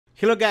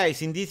Hello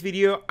guys, in this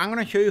video I'm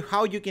going to show you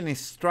how you can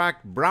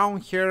extract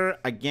brown hair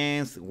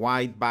against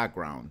white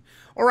background.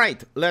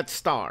 Alright, let's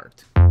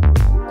start.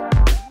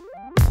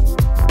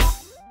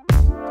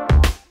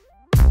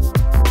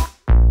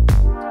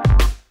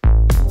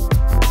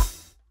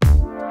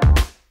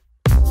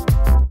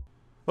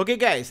 Okay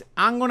guys,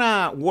 I'm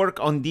gonna work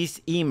on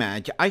this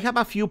image. I have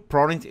a few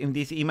problems in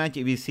this image.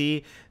 If you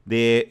see,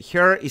 the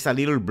hair is a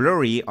little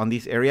blurry on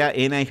this area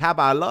and I have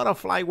a lot of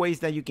flyaways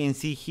that you can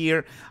see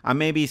here, and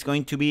maybe it's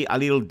going to be a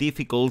little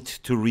difficult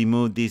to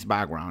remove this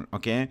background,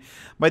 okay?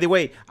 By the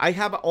way, I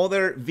have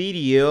other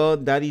video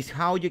that is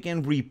how you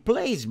can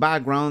replace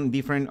background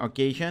different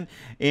occasion,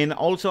 and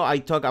also I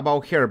talk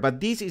about hair, but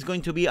this is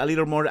going to be a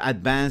little more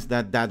advanced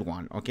than that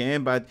one, okay?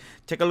 But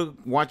take a look,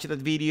 watch that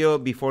video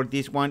before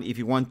this one if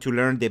you want to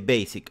learn the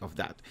basic of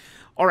that.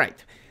 All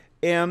right.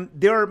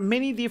 There are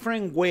many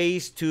different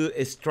ways to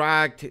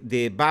extract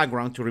the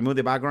background, to remove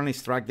the background,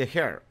 extract the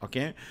hair,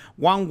 okay?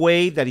 One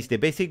way that is the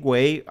basic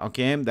way,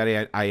 okay,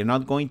 that I am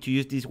not going to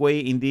use this way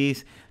in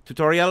this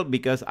tutorial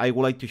because I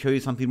would like to show you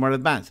something more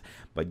advanced.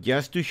 But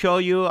just to show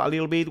you a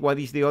little bit what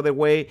is the other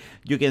way,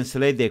 you can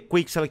select the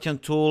quick selection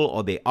tool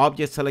or the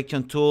object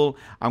selection tool,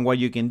 and what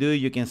you can do,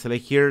 you can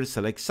select here,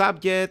 select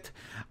subject,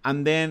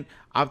 and then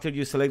after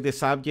you select the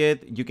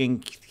subject, you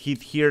can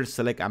hit here,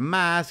 select a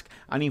mask,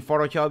 and in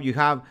Photoshop you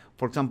have,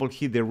 for example,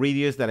 hit the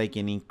radius that I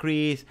can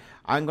increase.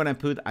 I'm gonna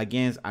put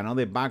against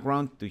another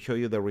background to show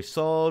you the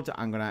result.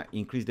 I'm gonna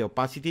increase the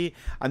opacity,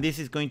 and this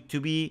is going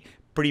to be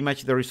pretty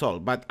much the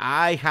result. But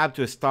I have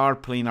to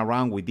start playing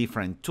around with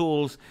different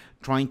tools,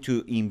 trying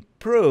to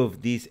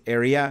improve this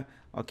area.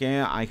 Okay,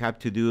 I have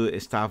to do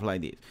stuff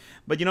like this.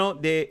 But you know,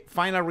 the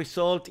final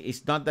result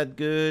is not that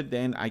good.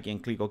 Then I can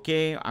click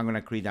OK. I'm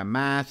gonna create a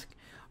mask.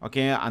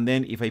 Okay, and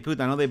then if I put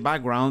another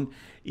background,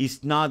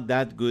 it's not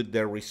that good,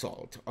 the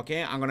result.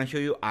 Okay, I'm gonna show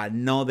you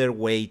another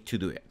way to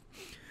do it.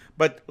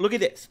 But look at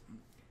this.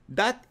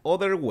 That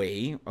other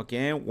way,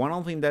 okay, one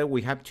of the things that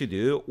we have to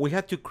do, we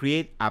have to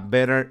create a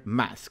better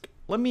mask.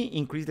 Let me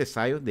increase the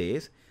size of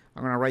this.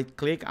 I'm gonna right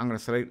click, I'm gonna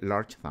select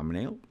large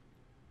thumbnail.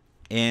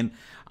 And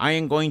I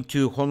am going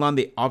to hold on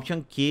the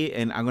option key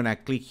and I'm gonna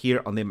click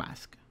here on the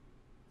mask.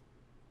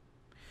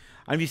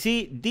 And you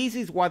see, this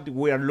is what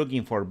we are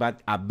looking for,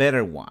 but a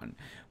better one.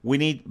 We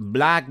need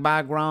black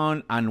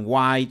background and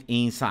white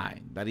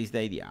inside. That is the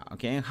idea,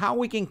 okay? How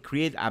we can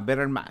create a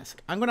better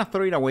mask. I'm gonna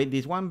throw it away,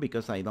 this one,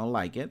 because I don't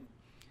like it.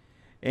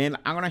 And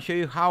I'm gonna show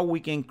you how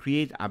we can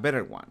create a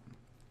better one.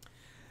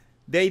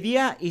 The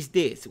idea is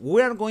this.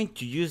 We are going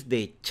to use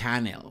the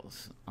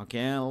channels,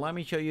 okay? Let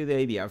me show you the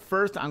idea.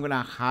 First, I'm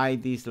gonna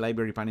hide this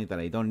library panel that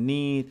I don't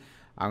need.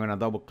 I'm gonna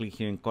double click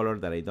here in color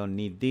that I don't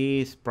need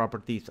this,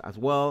 properties as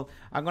well.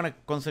 I'm gonna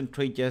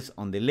concentrate just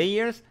on the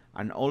layers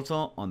and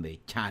also on the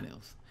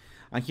channels.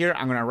 And here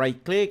I'm gonna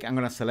right click, I'm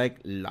gonna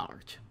select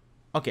large.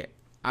 Okay,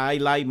 I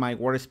like my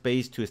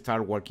workspace to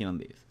start working on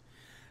this.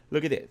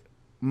 Look at this.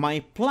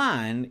 My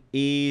plan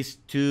is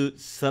to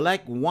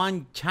select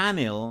one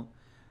channel,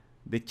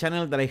 the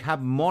channel that I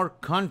have more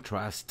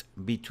contrast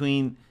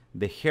between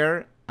the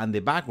hair and the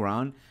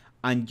background,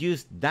 and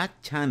use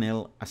that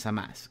channel as a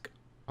mask,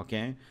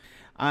 okay?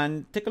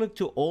 And take a look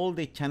to all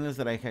the channels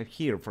that I have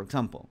here. For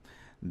example,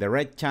 the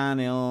red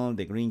channel,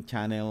 the green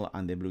channel,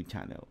 and the blue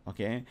channel,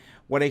 okay?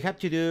 What I have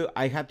to do,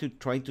 I have to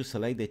try to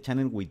select the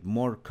channel with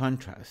more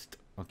contrast,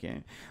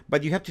 okay?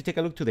 But you have to take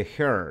a look to the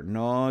hair,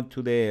 not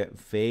to the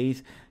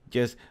face.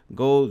 Just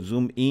go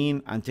zoom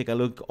in and take a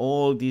look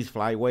all these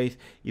flyaways.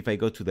 If I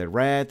go to the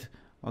red,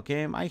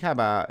 okay, I have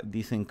a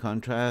decent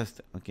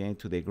contrast, okay?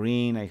 To the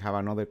green, I have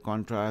another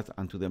contrast,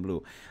 and to the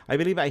blue. I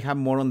believe I have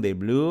more on the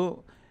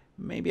blue.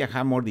 Maybe I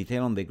have more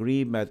detail on the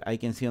green, but I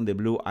can see on the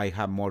blue I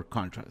have more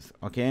contrast,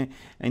 okay?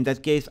 In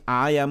that case,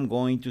 I am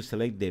going to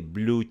select the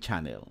blue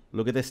channel.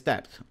 Look at the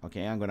steps,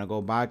 okay? I'm gonna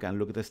go back and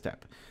look at the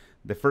step.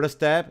 The first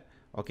step,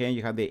 okay,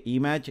 you have the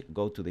image,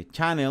 go to the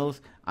channels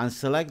and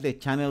select the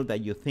channel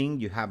that you think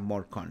you have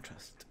more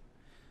contrast.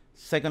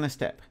 Second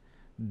step,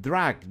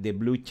 drag the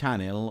blue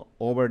channel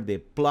over the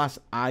plus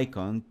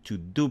icon to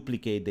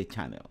duplicate the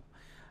channel.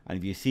 And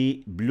if you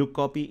see, blue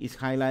copy is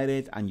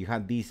highlighted and you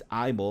have this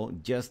eyeball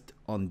just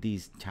on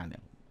this channel,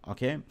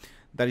 okay?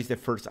 That is the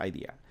first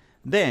idea.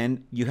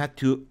 Then you have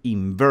to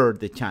invert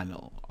the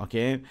channel,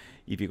 okay?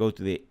 If you go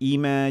to the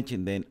image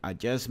and then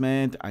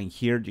adjustment, and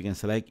here you can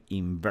select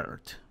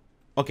invert.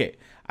 Okay,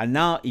 and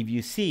now if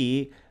you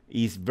see,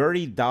 it's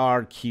very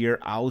dark here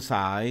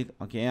outside,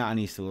 okay, and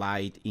it's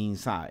light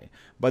inside.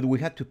 But we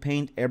have to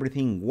paint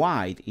everything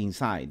white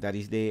inside. That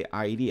is the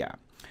idea.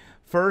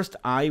 First,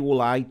 I would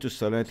like to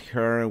select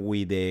her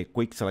with the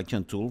quick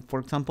selection tool. For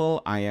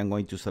example, I am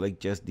going to select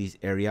just this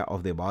area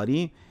of the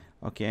body.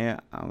 Okay,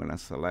 I'm gonna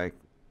select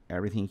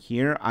everything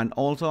here. And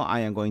also I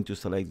am going to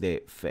select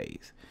the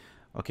face.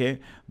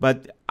 Okay,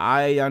 but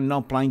I am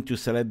not planning to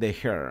select the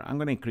hair. I'm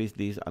gonna increase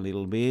this a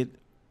little bit.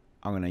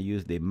 I'm gonna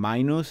use the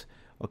minus.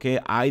 Okay,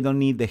 I don't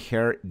need the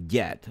hair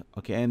yet.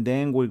 Okay, and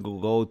then we will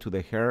go to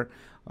the hair.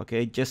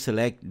 Okay, just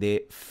select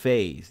the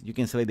face. You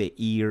can select the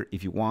ear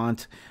if you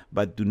want,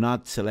 but do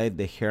not select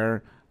the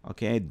hair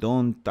Okay,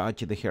 don't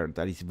touch the hair.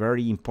 That is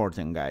very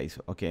important, guys.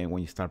 Okay,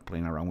 when you start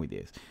playing around with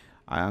this,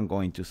 I am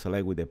going to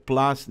select with the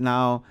plus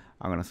now.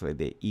 I'm gonna select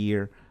the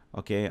ear.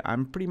 Okay,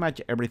 I'm pretty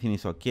much everything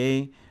is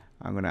okay.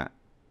 I'm gonna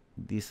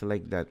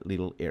deselect that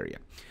little area,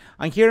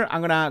 and here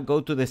I'm gonna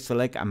go to the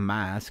select a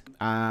mask.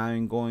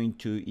 I'm going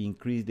to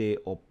increase the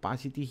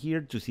opacity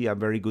here to see a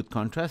very good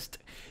contrast.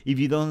 If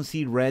you don't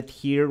see red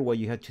here, what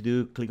you have to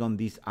do, click on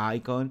this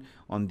icon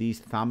on this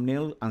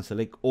thumbnail and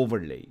select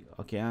overlay.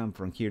 Okay, and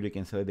from here you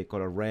can select the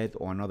color red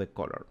or another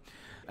color.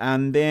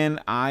 And then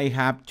I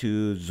have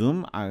to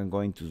zoom. I'm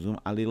going to zoom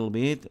a little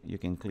bit. You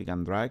can click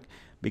and drag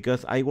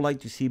because I would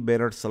like to see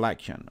better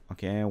selection.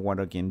 Okay, what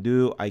I can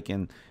do, I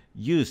can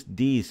use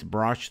this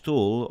brush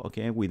tool,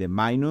 okay, with a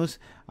minus,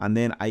 and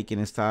then I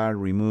can start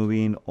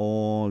removing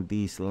all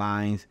these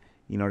lines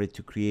in order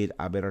to create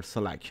a better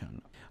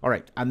selection. All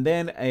right, and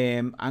then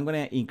I'm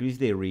gonna increase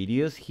the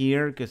radius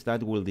here because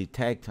that will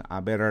detect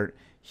a better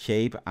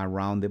shape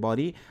around the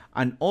body.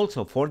 And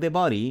also for the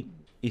body,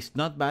 it's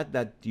not bad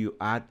that you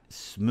add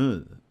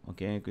smooth,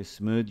 okay, because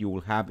smooth, you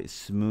will have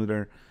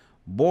smoother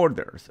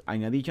borders.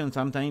 In addition,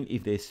 sometimes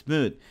if the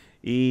smooth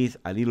is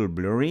a little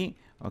blurry,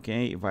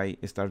 okay, if I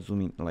start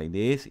zooming like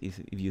this,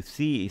 if you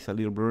see it's a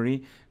little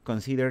blurry,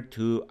 consider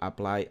to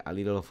apply a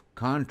little of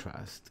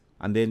contrast,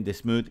 and then the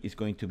smooth is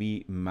going to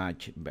be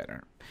much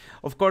better.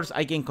 Of course,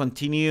 I can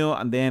continue,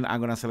 and then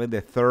I'm gonna select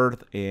the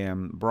third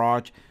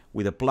brush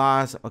with a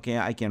plus. Okay,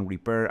 I can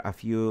repair a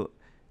few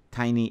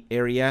tiny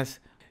areas.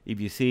 If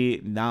you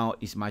see, now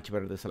it's much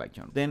better the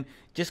selection. Then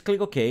just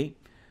click OK,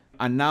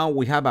 and now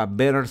we have a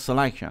better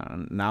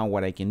selection. Now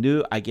what I can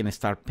do, I can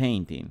start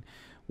painting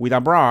with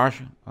a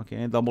brush.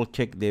 Okay, double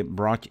check the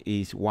brush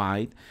is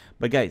white.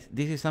 But guys,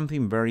 this is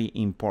something very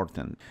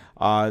important.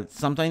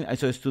 Sometimes I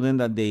saw a student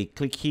that they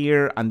click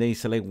here and they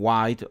select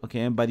white,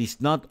 okay, but it's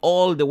not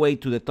all the way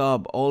to the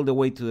top,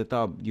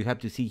 You have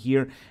to see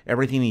here,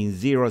 everything is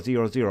 0,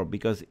 0, 0,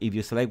 because if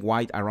you select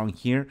white around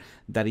here,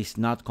 that is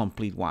not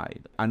complete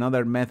white.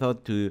 Another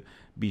method to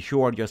be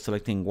sure you're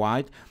selecting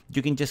white,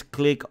 you can just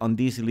click on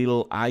this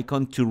little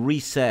icon to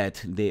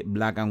reset the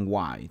black and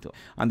white.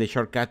 And the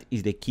shortcut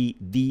is the key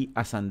D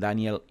as in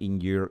Daniel in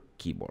your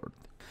keyboard.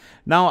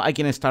 Now I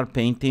can start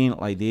painting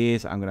like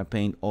this. I'm going to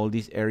paint all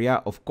this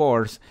area. Of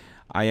course,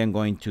 I am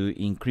going to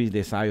increase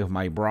the size of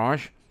my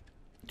brush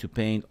to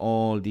paint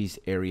all this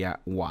area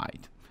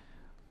white.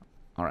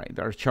 All right,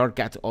 there are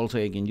shortcuts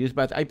also I can use,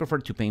 but I prefer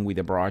to paint with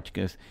the brush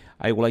because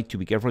I would like to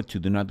be careful to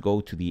do not go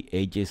to the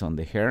edges on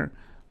the hair.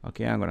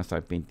 Okay, I'm going to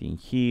start painting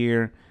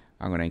here.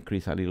 I'm going to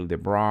increase a little the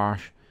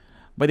brush.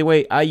 By the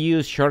way, I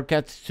use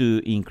shortcuts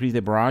to increase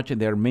the brush,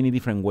 and there are many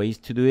different ways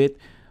to do it.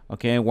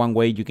 Okay, one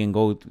way you can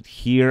go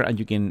here and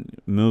you can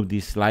move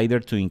this slider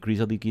to increase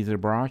or decrease the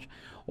brush.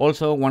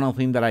 Also, one of the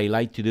things that I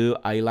like to do,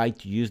 I like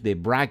to use the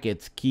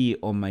brackets key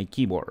on my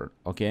keyboard.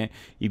 Okay,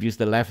 if you use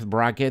the left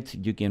bracket,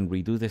 you can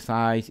reduce the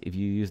size. If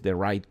you use the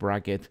right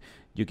bracket,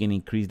 you can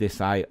increase the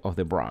size of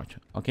the brush.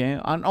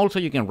 Okay, and also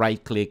you can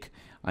right click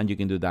and you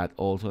can do that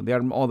also. There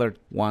are other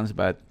ones,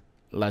 but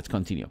let's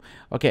continue.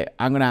 Okay,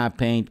 I'm gonna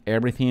paint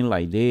everything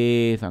like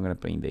this. I'm gonna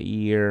paint the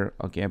ear.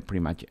 Okay,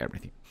 pretty much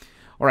everything.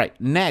 All right,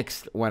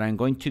 next, what I'm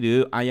going to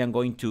do, I am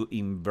going to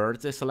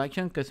invert the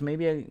selection because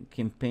maybe I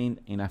can paint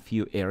in a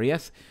few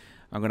areas.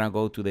 I'm gonna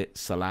go to the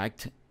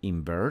select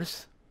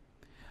inverse.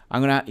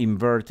 I'm gonna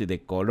invert the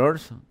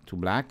colors to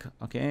black,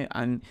 okay?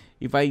 And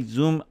if I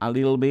zoom a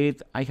little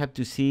bit, I have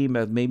to see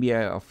that maybe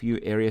a few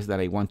areas that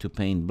I want to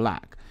paint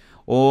black.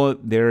 Or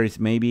there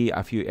is maybe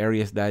a few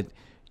areas that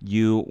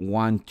you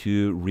want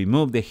to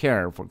remove the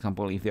hair. For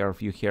example, if there are a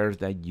few hairs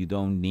that you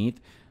don't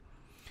need.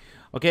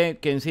 Okay,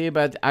 can see,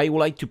 but I would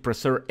like to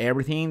preserve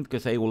everything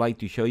because I would like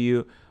to show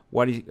you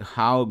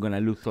how gonna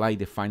look like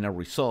the final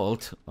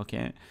result.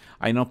 Okay,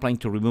 I'm not planning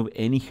to remove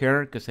any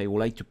hair because I would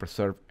like to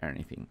preserve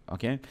anything.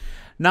 Okay,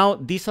 now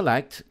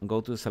deselect,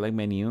 go to the select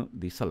menu,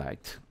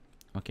 deselect.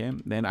 Okay,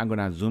 then I'm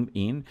gonna zoom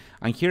in,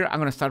 and here I'm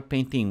gonna start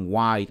painting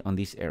white on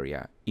this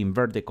area.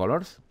 Invert the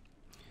colors,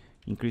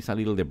 increase a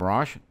little the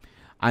brush,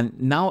 and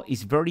now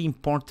it's very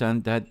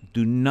important that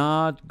do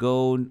not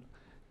go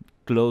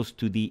close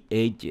to the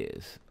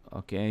edges.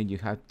 Okay, you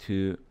have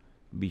to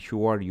be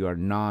sure you are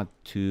not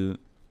too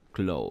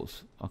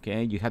close.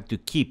 Okay, you have to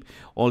keep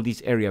all this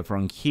area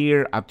from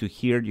here up to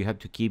here. You have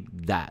to keep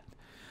that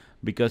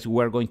because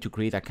we're going to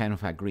create a kind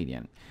of a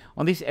gradient.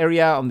 On this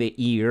area on the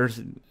ears,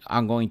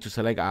 I'm going to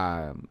select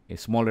a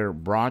smaller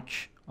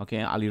brush.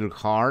 Okay, a little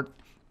hard.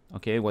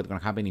 Okay, what's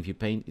gonna happen if you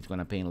paint? It's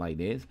gonna paint like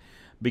this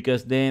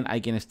because then I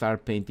can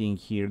start painting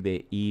here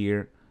the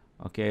ear.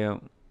 Okay,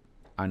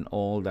 and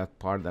all that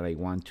part that I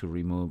want to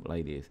remove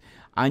like this.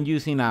 I'm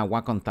using a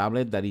Wacom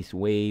tablet that is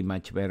way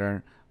much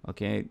better.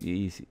 Okay,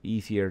 it's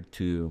easier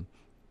to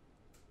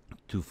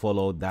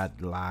follow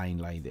that line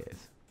like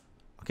this.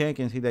 Okay, I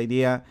can see the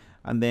idea,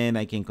 and then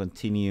I can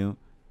continue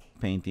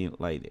painting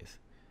like this.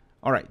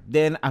 All right,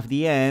 then at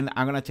the end,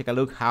 I'm gonna take a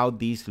look how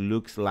this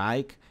looks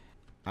like.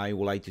 I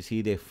would like to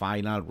see the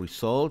final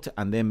result,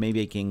 and then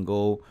maybe I can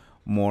go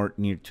more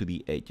near to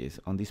the edges.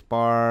 On this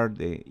part,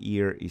 the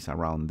ear is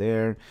around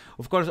there.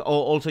 Of course,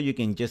 also you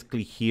can just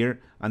click here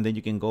and then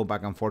you can go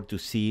back and forth to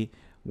see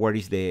where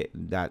is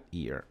that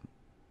ear.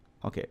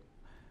 Okay.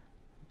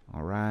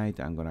 All right,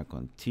 I'm gonna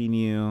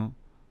continue.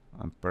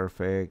 I'm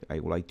perfect. I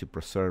would like to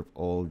preserve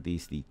all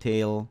this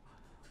detail.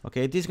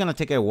 Okay, this is gonna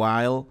take a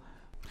while.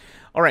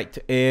 All right,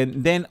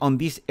 and then on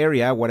this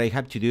area, what I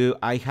have to do,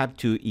 I have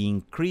to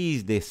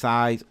increase the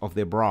size of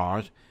the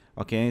brush.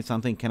 Okay,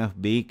 something kind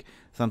of big,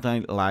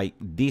 something like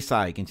this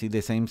side. You can see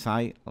the same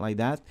side like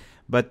that,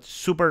 but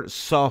super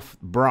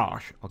soft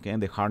brush. Okay,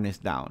 and the hardness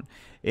down.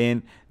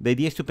 And the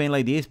idea is to paint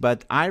like this,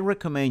 but I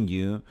recommend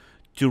you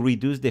to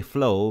reduce the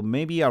flow,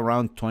 maybe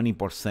around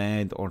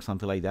 20% or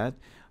something like that.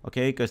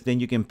 Okay, because then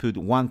you can put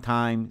one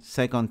time,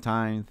 second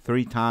time,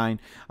 three time,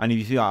 and if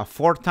you see a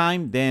fourth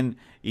time, then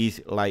it's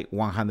like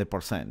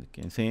 100%.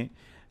 Can you see?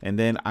 And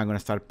then I'm gonna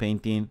start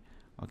painting,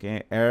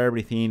 okay,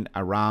 everything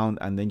around,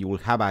 and then you will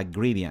have a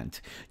gradient.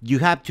 You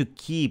have to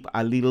keep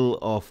a little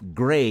of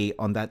gray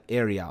on that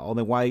area,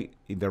 otherwise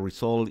the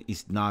result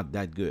is not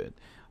that good.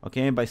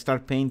 Okay, but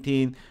start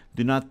painting.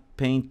 Do not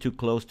paint too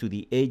close to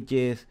the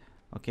edges.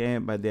 Okay,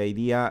 but the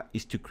idea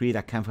is to create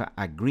a kind of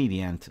a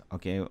gradient,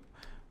 okay,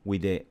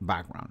 with the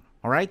background.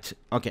 All right,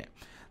 okay,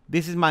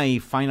 this is my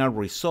final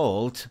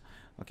result.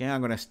 Okay,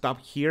 I'm gonna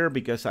stop here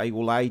because I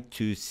would like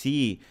to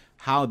see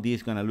how this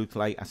is gonna look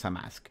like as a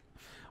mask.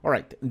 All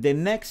right, the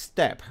next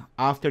step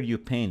after you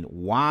paint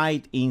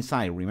white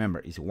inside, remember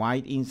it's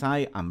white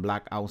inside and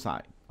black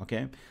outside.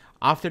 Okay,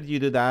 after you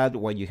do that,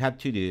 what you have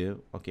to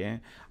do, okay,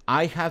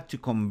 I have to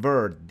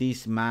convert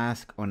this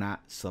mask on a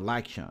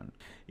selection.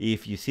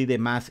 If you see the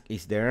mask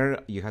is there,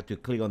 you have to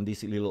click on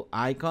this little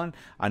icon,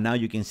 and now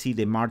you can see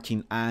the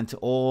marching ants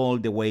all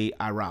the way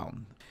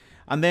around.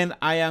 And then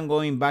I am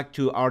going back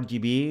to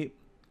RGB,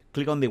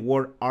 click on the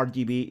word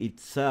RGB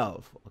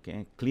itself,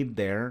 okay, click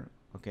there,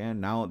 okay,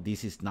 now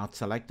this is not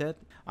selected.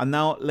 And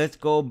now let's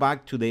go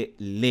back to the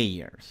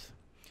layers.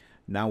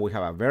 Now we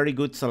have a very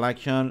good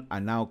selection,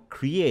 and now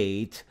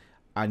create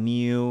a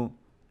new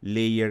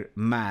layer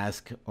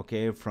mask,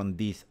 okay, from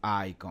this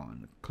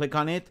icon. Click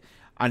on it,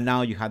 and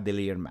now you have the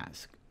layer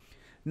mask.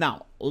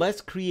 Now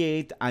let's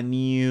create a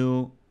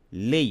new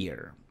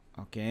layer,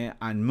 okay,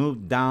 and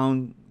move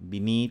down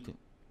beneath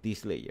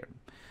this layer.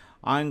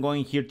 I'm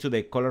going here to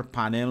the color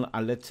panel,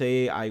 and let's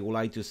say I would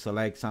like to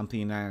select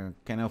something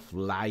kind of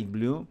light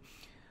blue.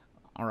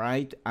 All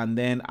right, and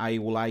then I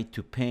would like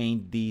to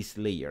paint this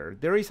layer.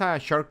 There is a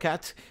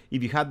shortcut.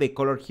 If you have the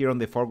color here on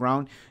the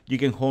foreground, you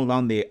can hold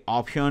down the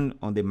Option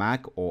on the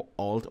Mac or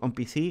Alt on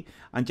PC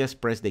and just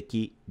press the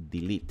key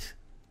Delete.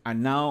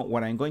 And now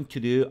what I'm going to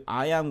do,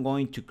 I am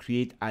going to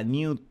create a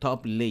new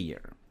top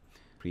layer.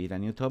 Create a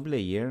new top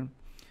layer.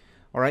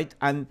 All right,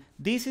 and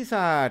this is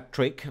a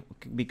trick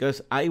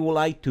because I would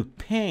like to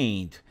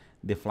paint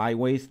the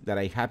flyaways that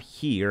I have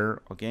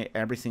here, okay,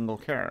 every single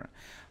hair.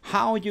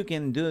 How you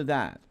can do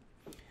that?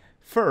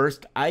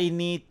 First, I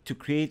need to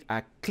create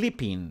a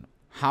clipping.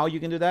 How you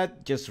can do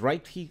that? Just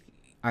right here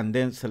and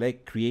then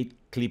select Create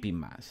Clipping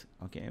Mask.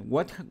 Okay,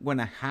 what's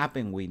gonna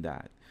happen with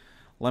that?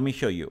 Let me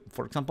show you.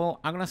 For example,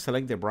 I'm gonna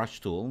select the brush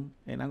tool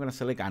and I'm gonna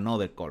select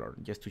another color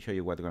just to show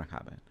you what's gonna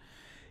happen.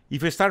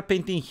 If I start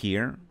painting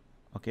here,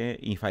 okay,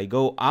 if I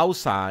go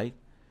outside,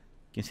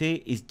 you can see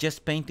it's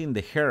just painting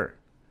the hair.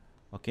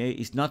 Okay,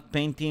 it's not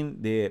painting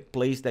the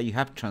place that you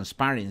have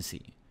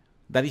transparency.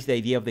 That is the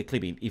idea of the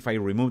clipping. If I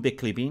remove the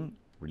clipping,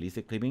 release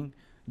the clipping,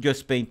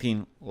 just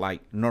painting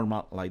like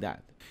normal like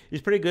that.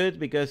 It's pretty good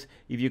because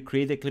if you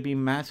create a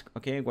clipping mask,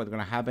 okay, what's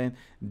gonna happen,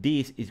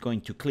 this is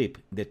going to clip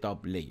the top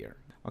layer.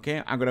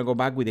 Okay, I'm gonna go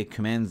back with the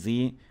Command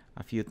Z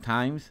a few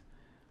times.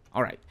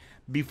 All right,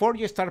 before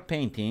you start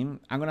painting,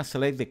 I'm gonna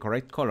select the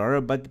correct color,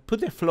 but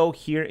put the flow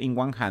here in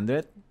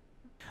 100.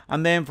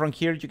 And then from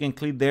here, you can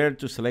click there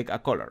to select a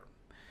color.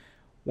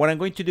 What I'm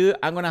going to do,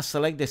 I'm gonna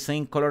select the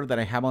same color that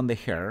I have on the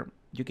hair.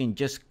 You can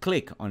just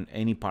click on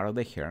any part of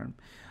the hair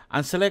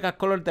and select a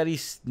color that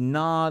is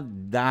not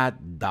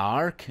that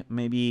dark,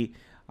 maybe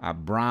a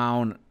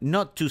brown,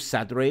 not too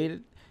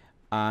saturated,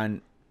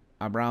 and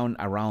a brown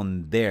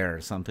around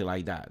there, something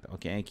like that.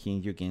 Okay,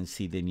 you can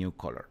see the new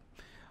color.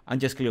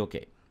 And just click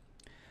OK.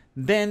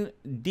 Then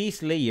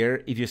this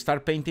layer, if you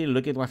start painting,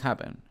 look at what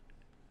happened.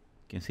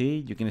 You can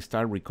see you can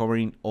start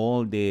recovering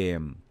all the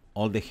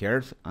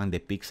hairs and the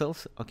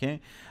pixels,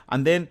 okay?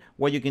 And then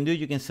what you can do,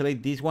 you can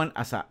select this one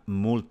as a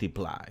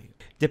multiply.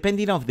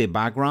 Depending on the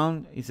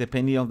background, it's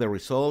depending on the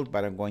result,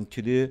 but I'm going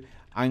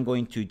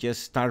to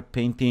just start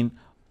painting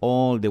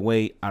all the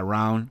way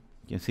around.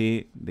 You can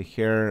see the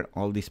hair,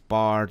 all this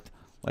part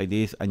like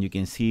this, and you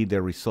can see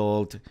the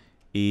result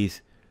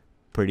is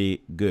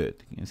pretty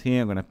good. You can see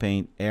I'm gonna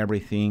paint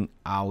everything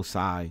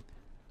outside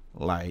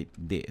like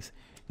this.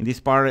 In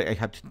this part, I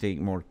have to take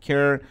more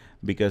care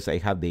because I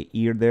have the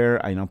ear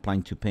there. I don't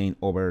plan to paint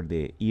over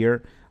the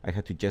ear. I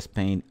have to just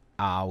paint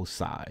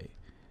outside.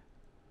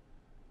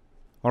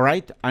 All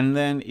right, and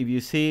then if you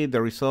see the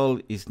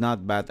result is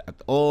not bad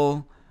at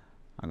all.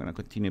 I'm gonna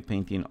continue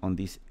painting on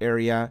this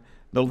area.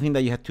 The only thing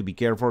that you have to be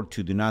careful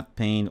to do not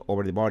paint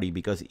over the body,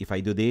 because if I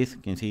do this,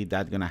 you can see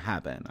that's gonna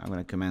happen. I'm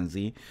gonna Command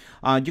Z.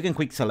 You can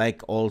quick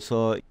select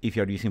also if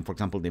you're using, for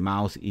example, the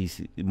mouse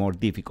is more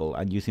difficult.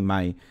 I'm using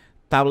my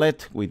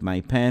tablet with my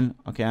pen,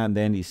 okay, and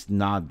then it's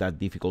not that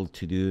difficult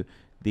to do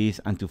this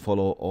and to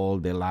follow all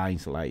the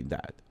lines like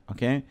that.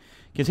 Okay,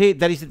 you can see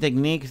that is the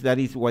techniques, that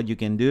is what you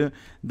can do.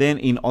 Then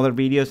in other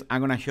videos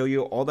I'm gonna show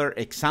you other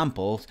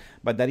examples,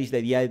 but that is the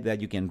idea,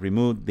 that you can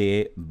remove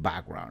the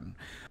background.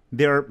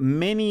 There are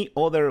many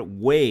other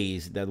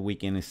ways that we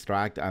can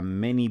extract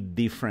and many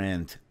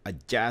different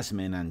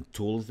adjustment and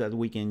tools that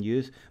we can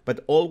use,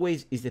 but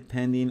always is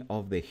depending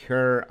of the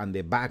hair and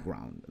the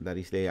background. That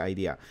is the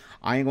idea.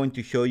 I'm going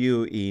to show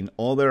you in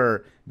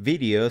other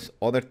videos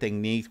other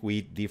techniques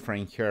with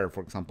different hair,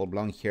 for example,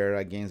 blonde hair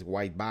against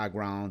white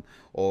background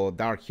or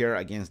dark hair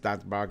against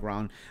that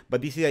background.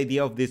 But this is the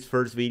idea of this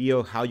first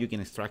video, how you can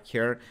extract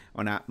hair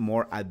on a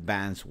more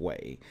advanced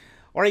way.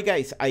 Alright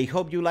guys, I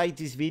hope you liked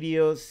this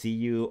video. See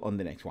you on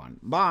the next one.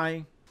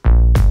 Bye!